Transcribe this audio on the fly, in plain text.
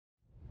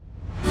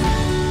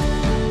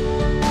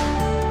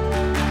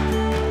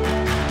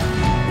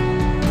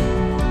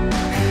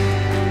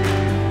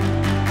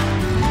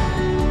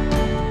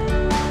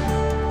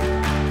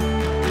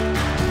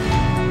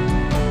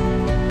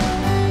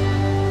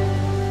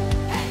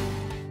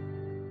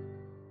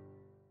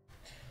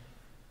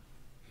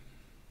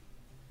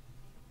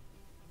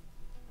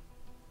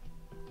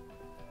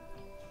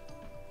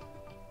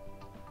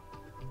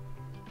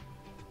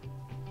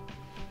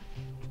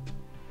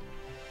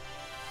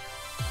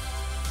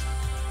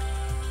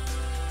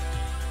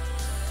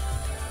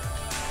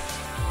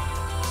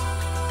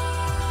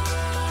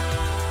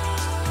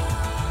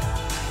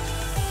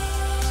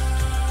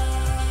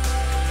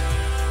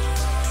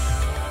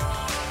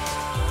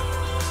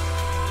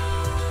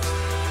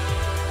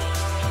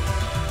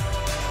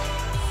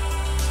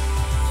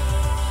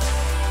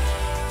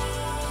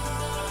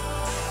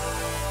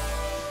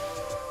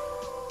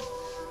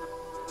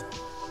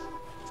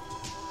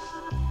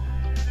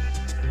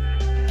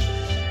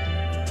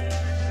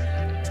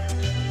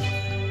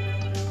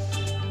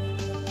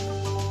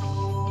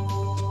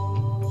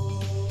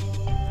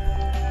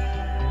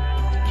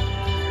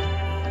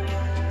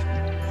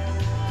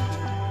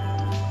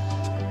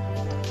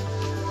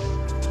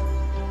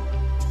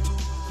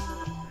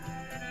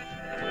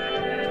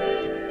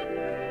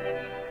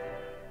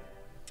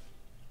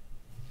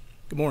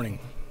morning.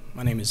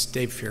 My name is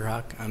Dave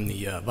Fearhawk. I'm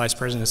the Vice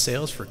President of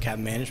Sales for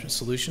Cabin Management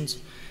Solutions.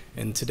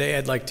 And today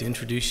I'd like to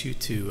introduce you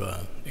to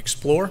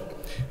Explore.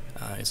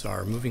 It's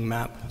our moving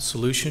map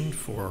solution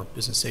for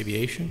business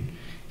aviation.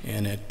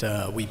 And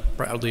we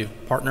proudly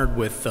have partnered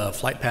with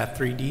FlightPath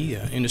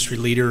 3D, industry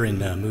leader in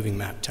moving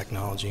map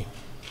technology.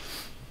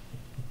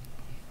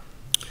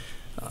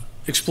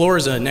 Explore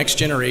is a next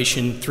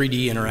generation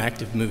 3D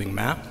interactive moving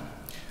map.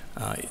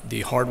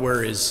 The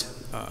hardware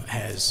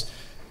has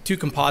 2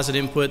 composite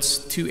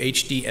inputs, 2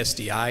 HD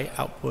SDI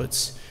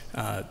outputs,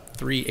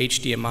 3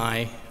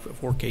 HDMI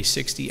 4K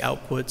 60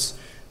 outputs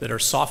that are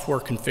software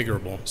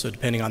configurable. So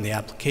depending on the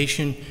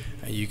application,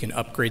 you can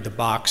upgrade the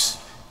box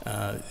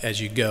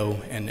as you go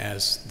and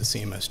as the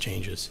CMS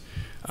changes.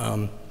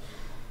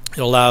 It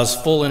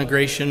allows full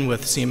integration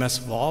with CMS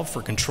Evolve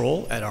for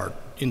control at our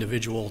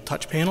individual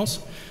touch panels,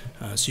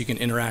 so you can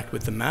interact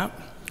with the map,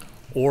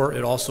 or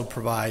it also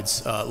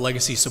provides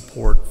legacy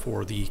support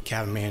for the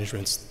cabin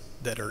managements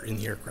that are in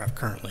the aircraft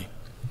currently.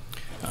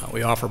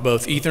 We offer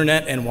both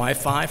Ethernet and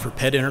Wi-Fi for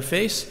PED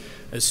interface,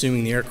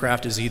 assuming the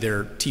aircraft is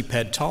either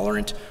TPED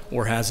tolerant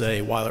or has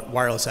a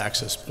wireless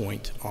access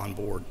point on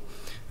board.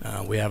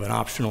 We have an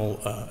optional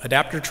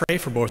adapter tray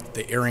for both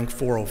the AirInc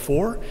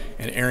 404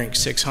 and AirInc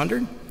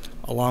 600,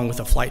 along with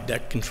a flight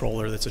deck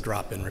controller that's a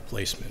drop-in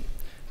replacement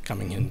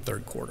coming in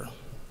third quarter.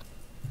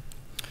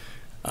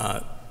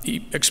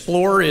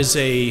 Explore is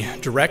a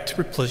direct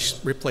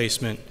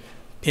replacement,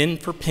 pin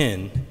for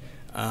pin,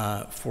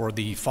 for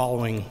the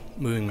following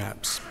moving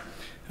maps: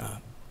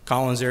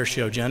 Collins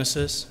Airshow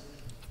Genesis,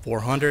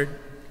 400,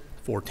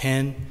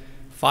 410,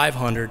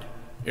 500,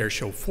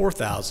 Airshow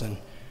 4000,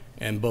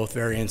 and both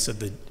variants of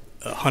the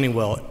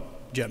Honeywell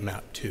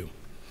JetMap 2.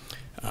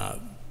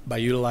 By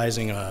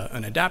utilizing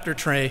an adapter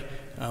tray,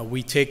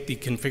 we take the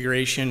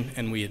configuration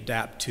and we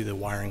adapt to the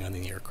wiring on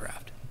the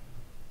aircraft.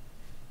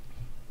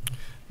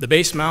 The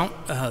base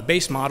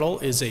model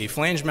is a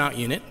flange mount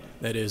unit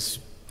that is,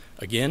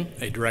 again,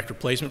 a direct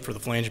replacement for the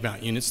flange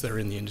mount units that are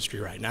in the industry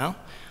right now,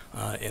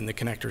 and the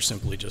connector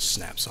simply just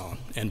snaps on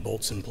and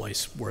bolts in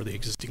place where the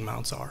existing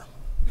mounts are.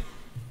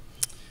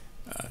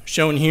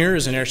 Shown here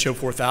is an Airshow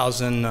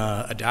 4000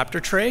 adapter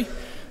tray.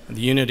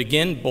 The unit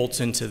again bolts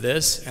into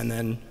this, and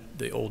then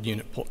the old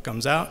unit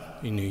comes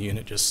out, the new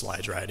unit just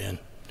slides right in.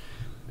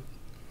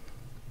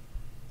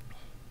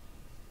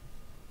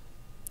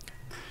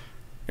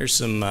 Here's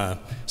some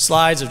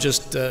slides of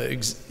just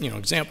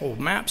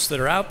example maps that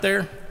are out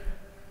there.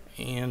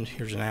 And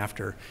here's an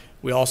after.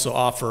 We also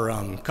offer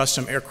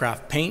custom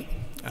aircraft paint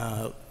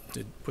to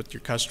put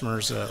your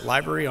customer's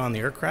library on the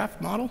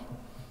aircraft model.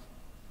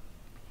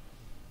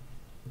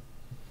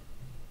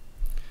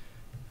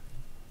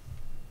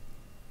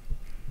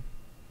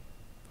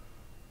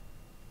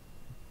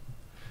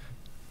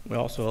 We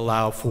also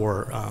allow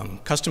for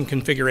custom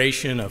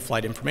configuration of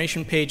flight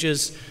information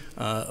pages,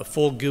 a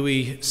full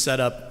GUI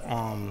setup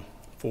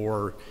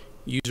for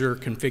user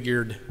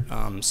configured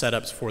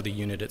setups for the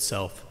unit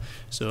itself.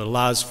 So it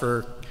allows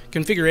for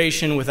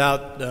configuration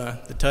without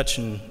the touch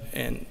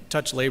and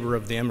touch labor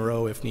of the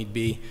MRO if need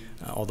be,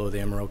 although the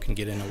MRO can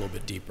get in a little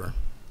bit deeper.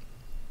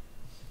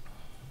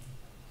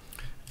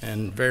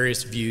 And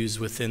various views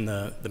within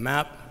the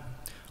map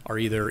are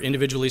either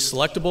individually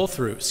selectable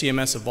through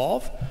CMS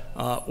Evolve,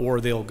 or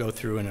they'll go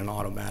through in an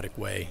automatic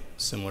way,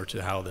 similar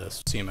to how the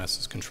CMS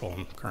is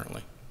controlling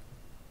currently.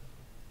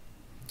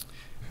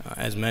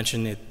 As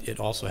mentioned, it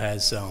also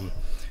has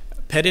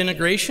PED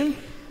integration,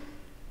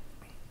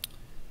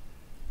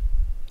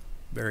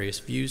 various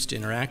views to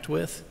interact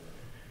with,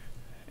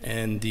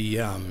 and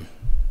the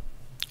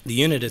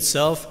unit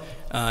itself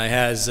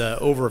has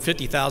over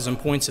 50,000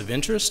 points of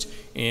interest,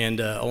 and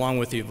along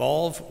with the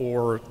Evolve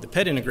or the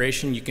PED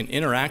integration, you can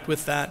interact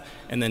with that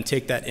and then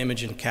take that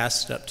image and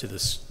cast it up to the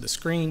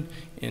screen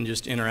and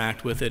just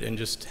interact with it and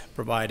just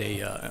provide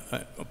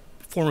a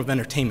form of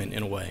entertainment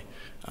in a way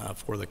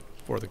for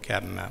the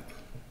cabin map.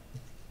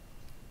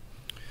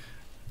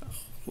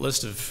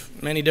 List of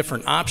many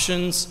different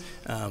options.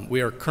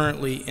 We are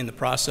currently in the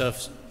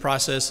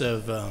process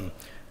of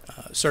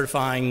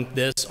certifying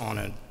this on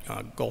a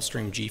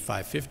Gulfstream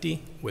G550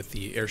 with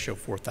the Airshow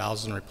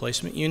 4000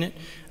 replacement unit,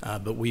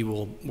 but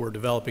we're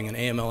developing an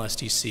AML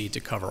STC to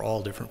cover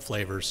all different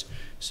flavors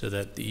so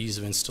that the ease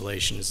of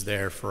installation is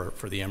there for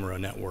the MRO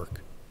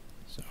network.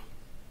 So,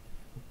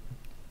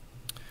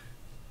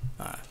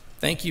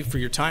 thank you for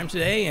your time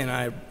today, and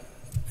I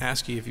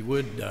ask you if you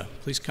would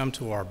please come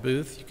to our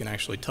booth. You can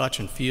actually touch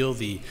and feel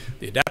the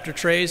adapter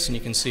trays, and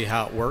you can see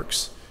how it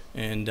works,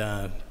 and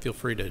feel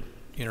free to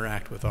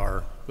interact with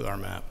our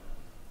map.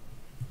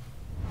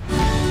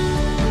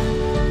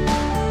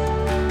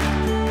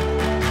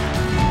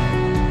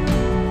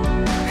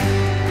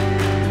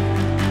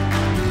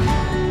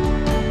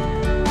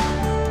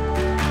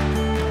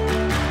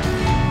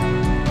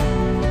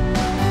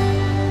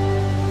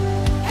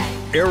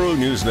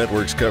 Aero-News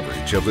Network's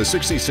coverage of the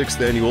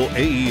 66th Annual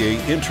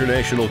AEA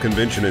International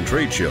Convention and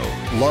Trade Show,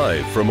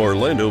 live from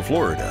Orlando,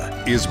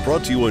 Florida, is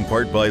brought to you in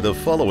part by the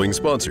following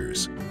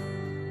sponsors: